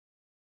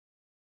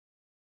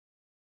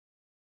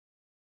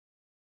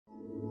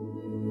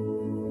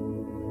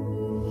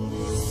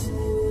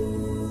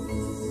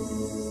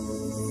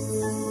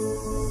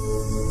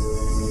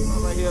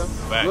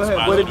Facts. Go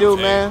ahead. What it do,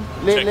 man?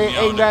 Lit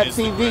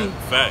aimdottv.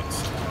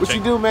 Facts. What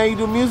you do, man? You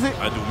do music?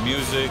 I do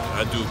music.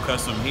 I do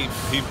custom heat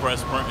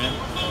press printing.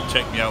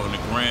 Check me out on the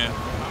gram.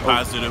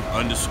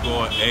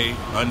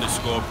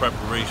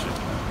 +_A_preparation.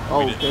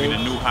 Okay. We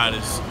the new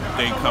hottest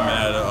thing coming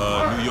out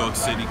of New York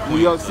City, Queens.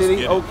 New York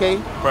City, okay.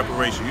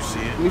 Preparation, you see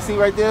it. Let me see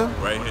right there.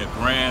 Right here,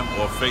 gram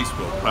or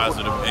Facebook,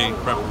 +A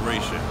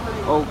preparation.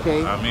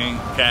 Okay. I mean,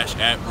 Cash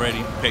App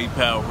ready,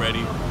 PayPal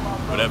ready,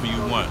 whatever you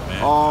want,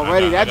 man.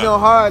 Already, that's your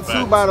hard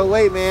too, by the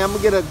way, man. I'm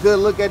gonna get a good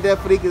look at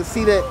that so they can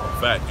see that.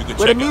 Fact, you can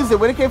check the music.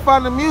 Where they can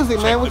find the music,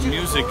 check man? What the you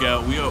music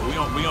out? We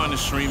on the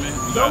streaming.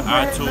 We got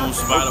iTunes,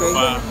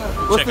 Spotify.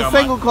 Okay. What's the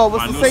single called?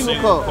 What's the single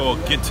called?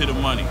 Get to the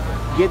Money.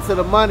 Get to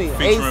the Money.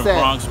 Featuring ASAP.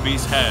 Bronx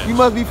Beast Hash. You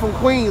must be from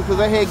Queens because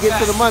I had Get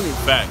to the Money.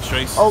 Fact,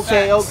 Trace.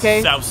 Okay,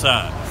 okay.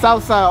 Southside.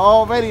 Southside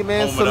already,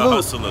 man. Home Salute. of the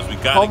hustlers. We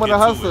gotta Home of the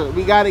hustler.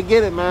 We gotta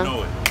get it, man. You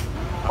know it.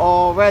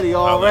 Already.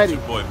 Your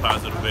boy,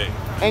 Positive A.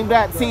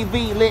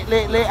 aimdottv,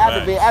 lit,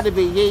 out of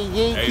it,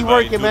 yeah. Keep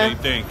working, man.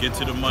 Get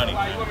to the money.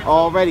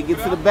 Already, get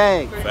to the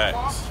bag.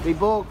 Facts. They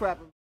bull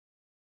crapping.